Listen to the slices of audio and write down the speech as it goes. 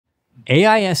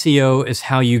AI SEO is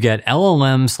how you get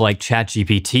LLMs like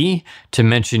ChatGPT to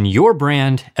mention your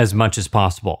brand as much as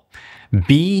possible.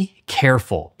 Be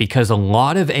careful because a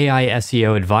lot of AI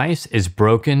SEO advice is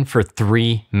broken for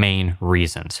three main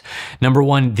reasons. Number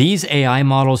one, these AI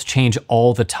models change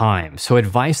all the time, so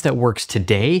advice that works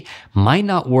today might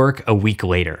not work a week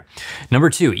later. Number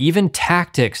two, even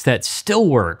tactics that still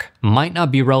work might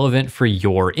not be relevant for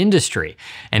your industry.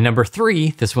 And number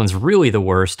three, this one's really the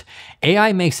worst,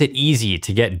 AI makes it easy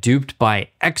to get duped by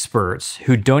experts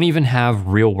who don't even have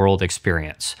real-world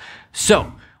experience.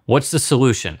 So, what's the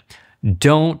solution?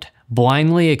 Don't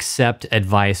blindly accept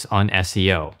advice on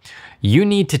SEO. You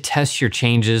need to test your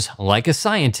changes like a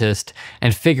scientist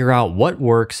and figure out what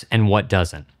works and what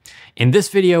doesn't. In this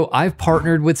video, I've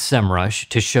partnered with Semrush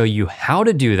to show you how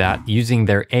to do that using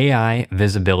their AI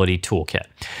Visibility Toolkit.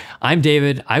 I'm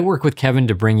David. I work with Kevin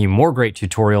to bring you more great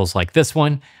tutorials like this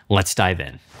one. Let's dive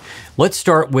in. Let's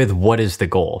start with what is the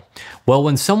goal? Well,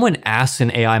 when someone asks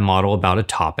an AI model about a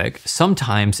topic,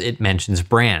 sometimes it mentions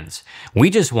brands. We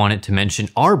just want it to mention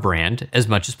our brand as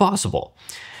much as possible.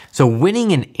 So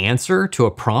winning an answer to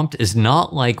a prompt is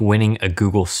not like winning a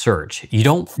Google search. You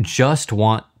don't just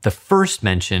want the first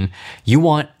mention, you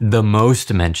want the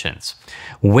most mentions.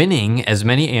 Winning as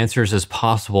many answers as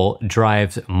possible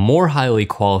drives more highly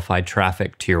qualified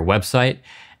traffic to your website,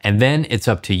 and then it's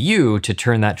up to you to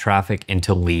turn that traffic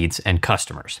into leads and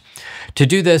customers. To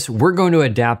do this, we're going to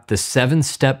adapt the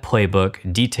 7-step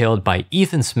playbook detailed by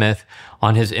Ethan Smith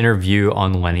on his interview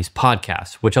on Lenny's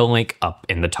podcast, which I'll link up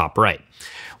in the top right.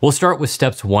 We'll start with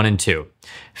steps 1 and 2.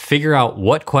 Figure out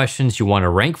what questions you want to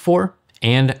rank for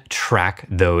and track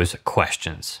those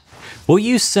questions. We'll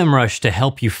use Semrush to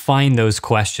help you find those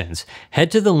questions.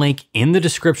 Head to the link in the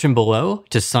description below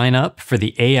to sign up for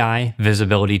the AI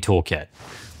Visibility Toolkit.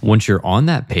 Once you're on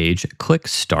that page, click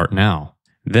Start Now.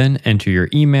 Then enter your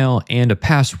email and a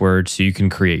password so you can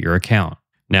create your account.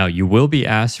 Now, you will be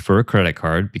asked for a credit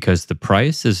card because the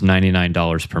price is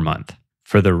 $99 per month.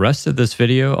 For the rest of this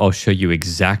video, I'll show you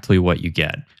exactly what you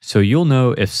get, so you'll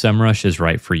know if Semrush is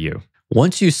right for you.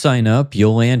 Once you sign up,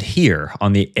 you'll land here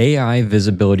on the AI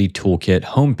Visibility Toolkit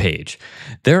homepage.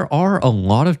 There are a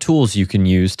lot of tools you can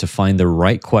use to find the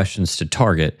right questions to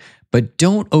target, but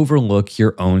don't overlook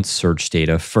your own search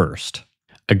data first.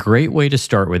 A great way to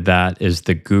start with that is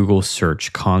the Google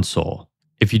Search Console.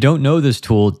 If you don't know this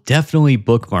tool, definitely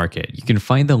bookmark it. You can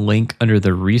find the link under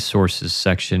the resources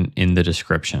section in the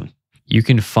description. You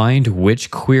can find which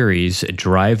queries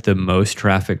drive the most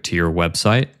traffic to your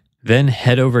website. Then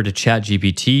head over to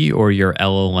ChatGPT or your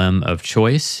LLM of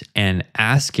choice and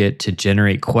ask it to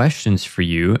generate questions for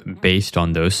you based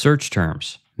on those search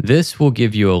terms. This will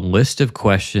give you a list of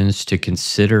questions to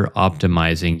consider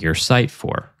optimizing your site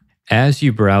for. As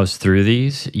you browse through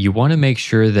these, you want to make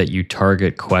sure that you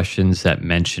target questions that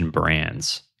mention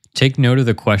brands. Take note of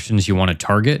the questions you want to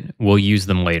target. We'll use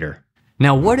them later.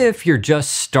 Now, what if you're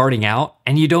just starting out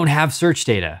and you don't have search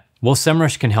data? Well,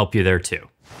 Semrush can help you there too.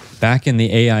 Back in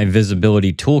the AI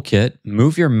Visibility Toolkit,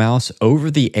 move your mouse over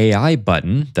the AI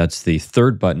button, that's the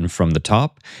third button from the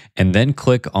top, and then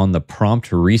click on the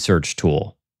Prompt Research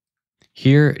tool.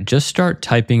 Here, just start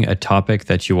typing a topic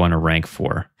that you want to rank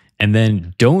for. And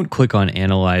then don't click on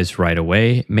Analyze right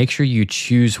away. Make sure you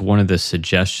choose one of the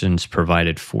suggestions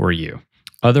provided for you.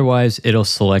 Otherwise, it'll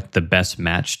select the best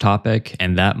match topic,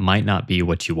 and that might not be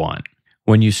what you want.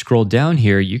 When you scroll down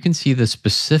here, you can see the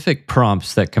specific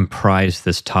prompts that comprise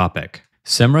this topic.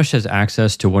 Semrush has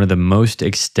access to one of the most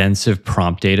extensive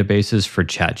prompt databases for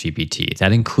ChatGPT.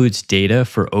 That includes data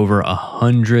for over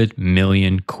 100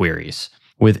 million queries.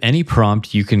 With any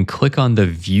prompt, you can click on the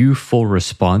View Full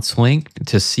Response link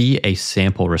to see a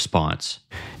sample response.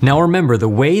 Now remember, the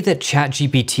way that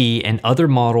ChatGPT and other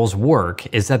models work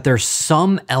is that there's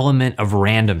some element of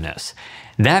randomness.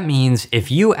 That means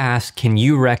if you ask, can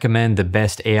you recommend the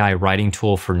best AI writing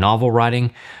tool for novel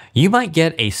writing, you might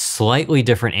get a slightly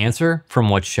different answer from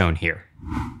what's shown here.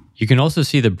 You can also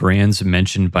see the brands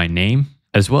mentioned by name,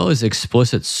 as well as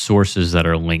explicit sources that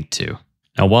are linked to.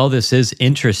 Now, while this is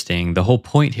interesting, the whole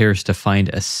point here is to find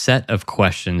a set of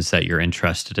questions that you're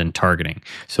interested in targeting.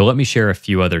 So let me share a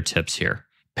few other tips here.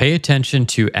 Pay attention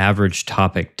to average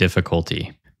topic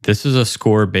difficulty. This is a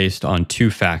score based on 2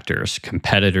 factors,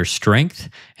 competitor strength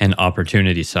and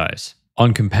opportunity size.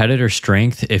 On competitor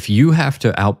strength, if you have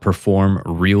to outperform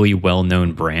really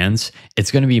well-known brands,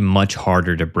 it's going to be much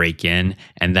harder to break in,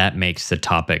 and that makes the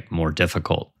topic more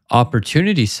difficult.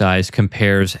 Opportunity size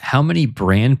compares how many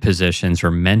brand positions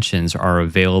or mentions are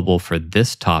available for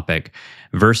this topic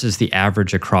versus the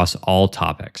average across all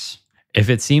topics. If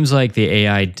it seems like the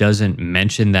AI doesn't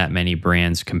mention that many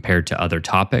brands compared to other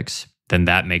topics, then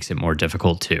that makes it more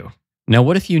difficult too. Now,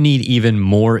 what if you need even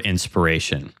more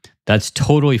inspiration? That's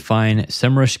totally fine.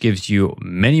 Semrush gives you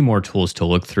many more tools to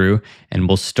look through, and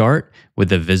we'll start with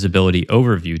the Visibility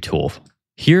Overview tool.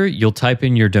 Here, you'll type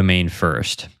in your domain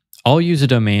first. I'll use a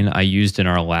domain I used in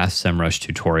our last Semrush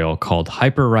tutorial called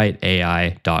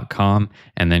hyperwriteai.com,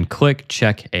 and then click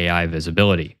Check AI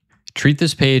Visibility. Treat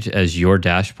this page as your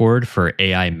dashboard for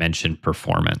AI mention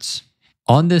performance.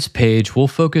 On this page, we'll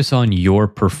focus on your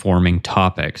performing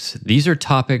topics. These are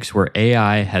topics where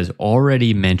AI has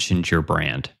already mentioned your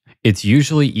brand. It's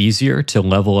usually easier to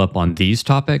level up on these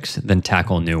topics than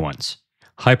tackle new ones.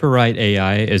 Hyperwrite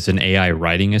AI is an AI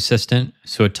writing assistant,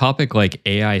 so a topic like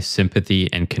AI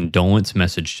sympathy and condolence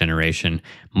message generation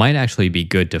might actually be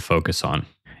good to focus on.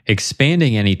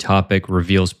 Expanding any topic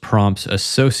reveals prompts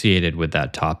associated with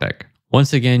that topic.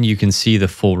 Once again, you can see the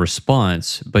full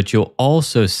response, but you'll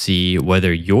also see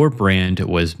whether your brand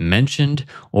was mentioned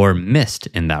or missed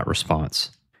in that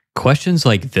response. Questions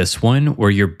like this one, where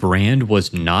your brand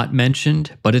was not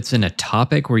mentioned, but it's in a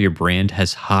topic where your brand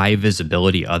has high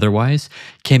visibility otherwise,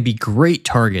 can be great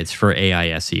targets for AI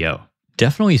SEO.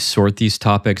 Definitely sort these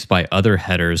topics by other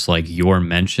headers like your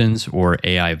mentions or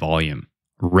AI volume.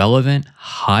 Relevant,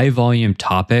 high volume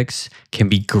topics can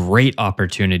be great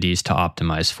opportunities to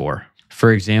optimize for.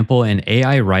 For example, an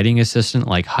AI writing assistant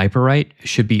like Hyperwrite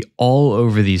should be all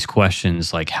over these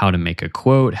questions like how to make a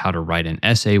quote, how to write an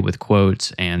essay with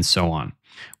quotes, and so on.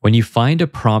 When you find a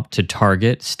prompt to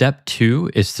target, step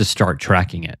 2 is to start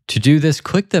tracking it. To do this,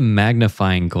 click the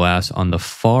magnifying glass on the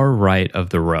far right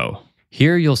of the row.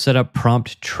 Here you'll set up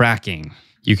prompt tracking.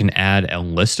 You can add a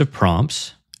list of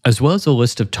prompts, as well as a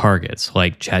list of targets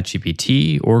like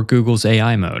ChatGPT or Google's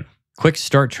AI mode. Click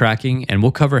Start Tracking, and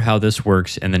we'll cover how this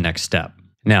works in the next step.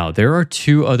 Now, there are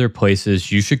 2 other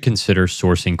places you should consider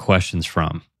sourcing questions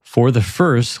from. For the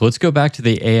first, let's go back to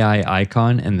the AI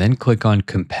icon and then click on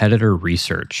Competitor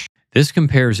Research. This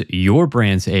compares your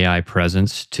brand's AI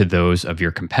presence to those of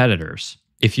your competitors.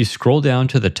 If you scroll down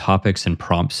to the Topics and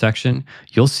Prompts section,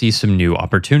 you'll see some new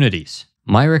opportunities.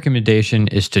 My recommendation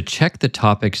is to check the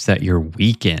topics that you're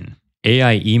weak in.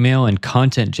 AI email and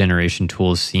content generation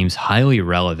tools seems highly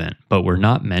relevant, but were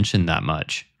not mentioned that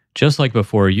much. Just like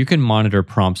before, you can monitor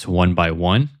prompts one by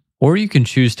one, or you can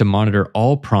choose to monitor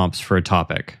all prompts for a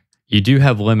topic. You do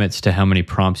have limits to how many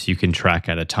prompts you can track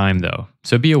at a time though,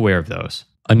 so be aware of those.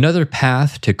 Another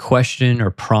path to question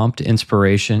or prompt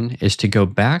inspiration is to go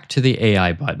back to the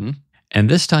AI button, and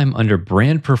this time under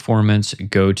Brand Performance,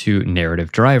 go to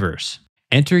Narrative Drivers.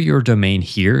 Enter your domain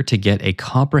here to get a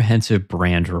comprehensive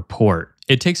brand report.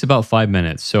 It takes about 5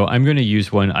 minutes, so I'm going to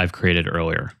use one I've created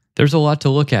earlier. There's a lot to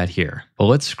look at here, but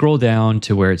let's scroll down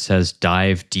to where it says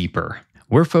Dive Deeper.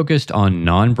 We're focused on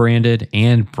non-branded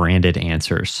and branded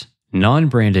answers.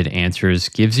 Non-branded answers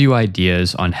gives you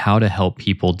ideas on how to help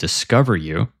people discover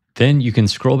you. Then you can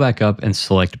scroll back up and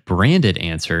select branded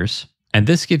answers, and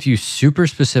this gives you super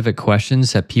specific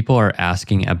questions that people are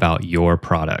asking about your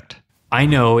product. I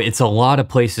know it's a lot of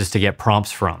places to get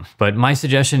prompts from, but my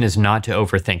suggestion is not to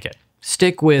overthink it.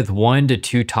 Stick with 1 to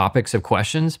 2 topics of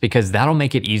questions because that'll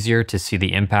make it easier to see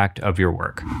the impact of your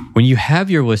work. When you have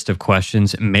your list of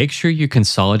questions, make sure you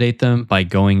consolidate them by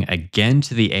going again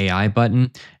to the AI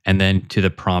button and then to the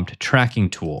prompt tracking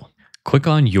tool. Click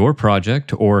on your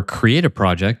project or create a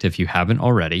project if you haven't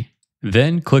already.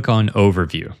 Then click on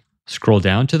Overview. Scroll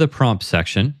down to the prompt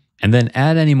section, and then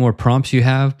add any more prompts you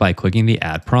have by clicking the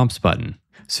Add Prompts button.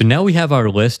 So now we have our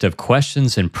list of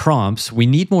questions and prompts. We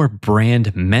need more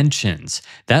brand mentions.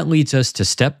 That leads us to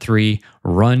step 3,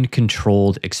 run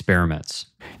controlled experiments.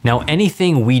 Now,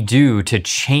 anything we do to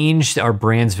change our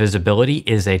brand's visibility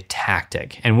is a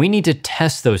tactic, and we need to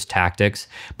test those tactics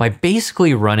by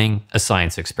basically running a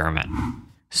science experiment.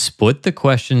 Split the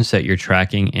questions that you're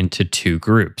tracking into 2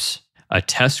 groups, a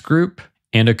test group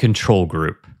and a control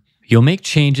group. You'll make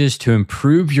changes to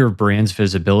improve your brand's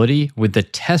visibility with the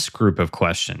test group of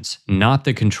questions, not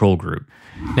the control group.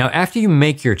 Now, after you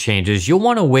make your changes, you'll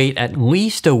want to wait at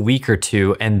least a week or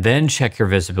 2 and then check your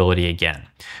visibility again.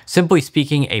 Simply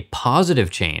speaking, a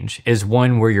positive change is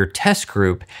one where your test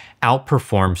group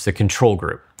outperforms the control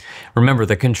group. Remember,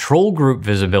 the control group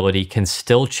visibility can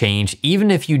still change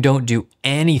even if you don't do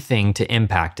anything to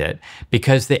impact it,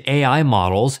 because the AI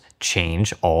models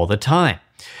change all the time.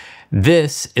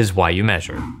 This is why you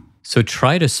measure. So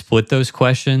try to split those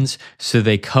questions so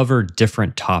they cover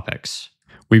different topics.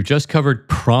 We've just covered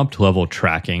prompt level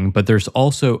tracking, but there's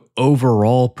also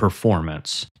overall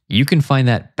performance. You can find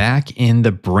that back in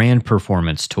the brand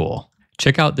performance tool.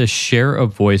 Check out the share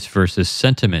of voice versus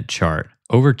sentiment chart.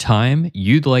 Over time,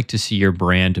 you'd like to see your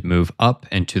brand move up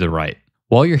and to the right.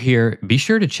 While you're here, be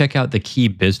sure to check out the key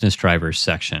business drivers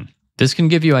section. This can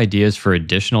give you ideas for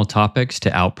additional topics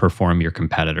to outperform your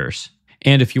competitors.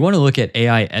 And if you want to look at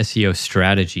AI SEO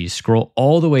strategies, scroll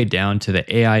all the way down to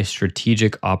the AI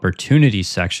strategic opportunities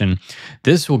section.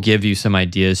 This will give you some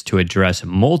ideas to address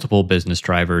multiple business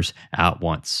drivers at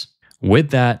once. With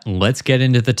that, let's get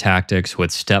into the tactics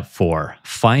with step 4.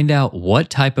 Find out what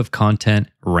type of content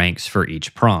ranks for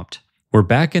each prompt. We're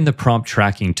back in the prompt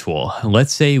tracking tool.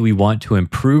 Let's say we want to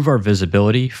improve our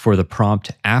visibility for the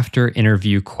prompt after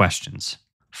interview questions.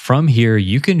 From here,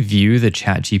 you can view the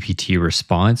ChatGPT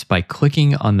response by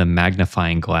clicking on the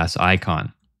magnifying glass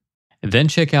icon. Then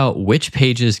check out which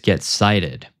pages get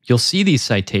cited. You'll see these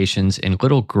citations in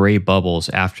little gray bubbles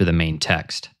after the main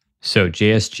text. So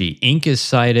JSG Inc. is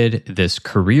cited, this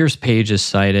careers page is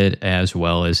cited, as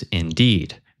well as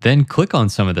Indeed. Then click on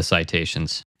some of the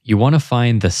citations. You want to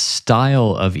find the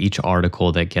style of each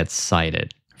article that gets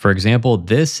cited. For example,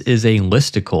 this is a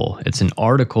listicle. It's an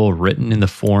article written in the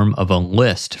form of a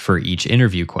list for each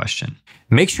interview question.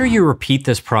 Make sure you repeat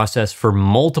this process for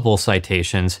multiple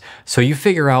citations so you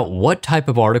figure out what type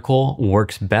of article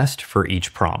works best for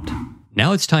each prompt.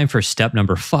 Now it's time for step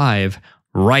number 5,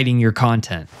 writing your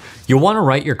content. You'll want to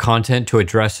write your content to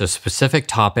address a specific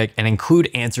topic and include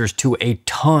answers to a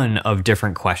ton of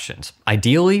different questions,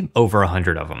 ideally over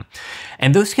 100 of them.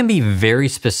 And those can be very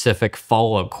specific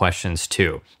follow-up questions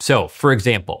too. So for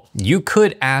example, you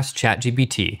could ask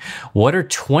ChatGPT, what are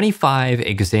 25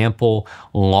 example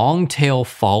long-tail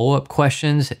follow-up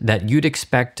questions that you'd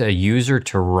expect a user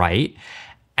to write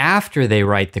after they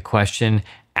write the question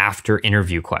after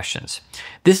interview questions.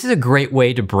 This is a great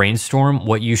way to brainstorm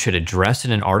what you should address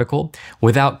in an article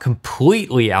without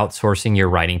completely outsourcing your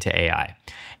writing to AI.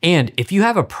 And if you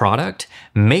have a product,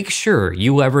 make sure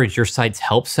you leverage your site's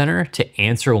help center to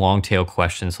answer long tail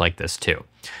questions like this too.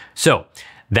 So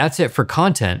that's it for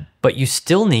content, but you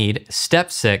still need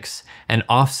step 6, an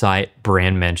offsite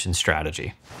brand mention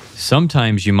strategy.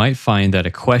 Sometimes you might find that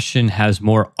a question has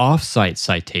more offsite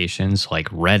citations like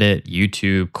Reddit,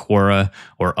 YouTube, Quora,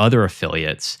 or other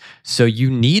affiliates, so you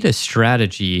need a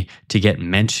strategy to get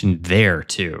mentioned there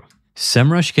too.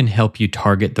 Semrush can help you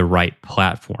target the right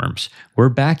platforms. We're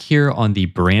back here on the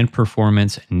Brand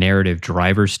Performance Narrative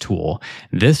Drivers tool.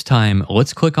 This time,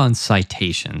 let's click on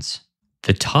Citations.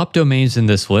 The top domains in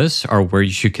this list are where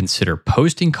you should consider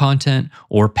posting content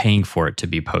or paying for it to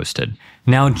be posted.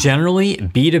 Now, generally,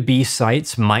 B2B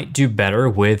sites might do better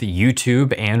with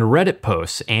YouTube and Reddit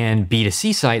posts, and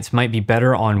B2C sites might be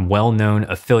better on well-known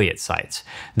affiliate sites.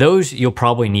 Those you'll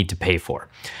probably need to pay for.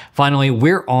 Finally,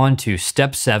 we're on to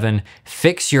step 7,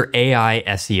 fix your AI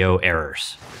SEO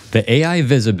errors. The AI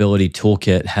Visibility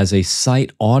Toolkit has a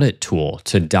site audit tool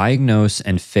to diagnose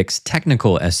and fix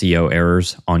technical SEO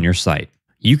errors on your site.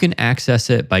 You can access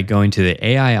it by going to the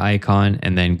AI icon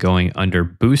and then going under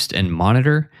Boost and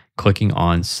Monitor, clicking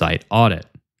on Site Audit.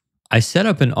 I set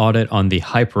up an audit on the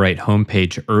HyperWrite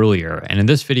homepage earlier, and in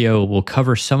this video, we'll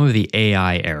cover some of the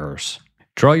AI errors.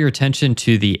 Draw your attention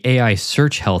to the AI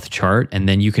search health chart, and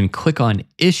then you can click on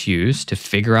Issues to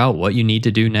figure out what you need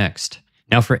to do next.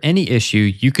 Now for any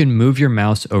issue, you can move your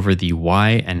mouse over the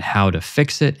why and how to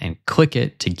fix it and click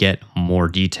it to get more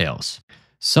details.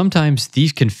 Sometimes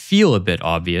these can feel a bit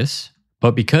obvious,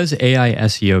 but because AI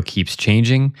SEO keeps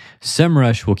changing,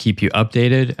 Semrush will keep you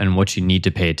updated on what you need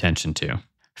to pay attention to.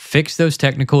 Fix those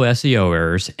technical SEO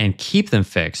errors and keep them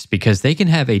fixed because they can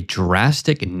have a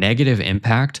drastic negative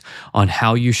impact on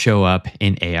how you show up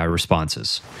in AI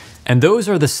responses. And those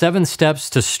are the 7 steps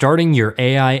to starting your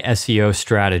AI SEO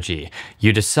strategy.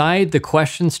 You decide the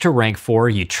questions to rank for,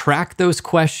 you track those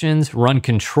questions, run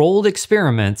controlled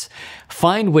experiments,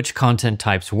 find which content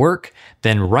types work,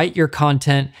 then write your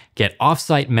content, get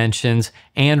offsite mentions,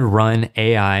 and run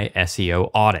AI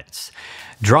SEO audits.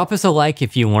 Drop us a like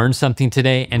if you learned something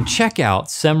today, and check out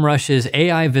Semrush's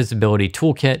AI Visibility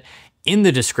Toolkit in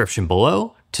the description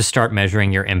below to start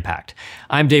measuring your impact.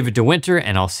 I'm David DeWinter,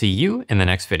 and I'll see you in the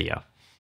next video.